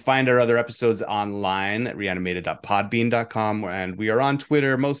 You can find our other episodes online at reanimated.podbean.com, and we are on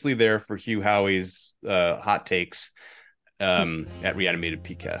Twitter, mostly there for Hugh Howie's hot takes at Reanimated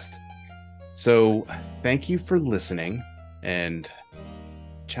PCast. So thank you for listening, and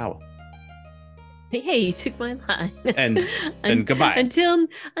ciao. Hey, you took my line. And goodbye.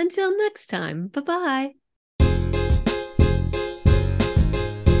 Until next time. Bye-bye.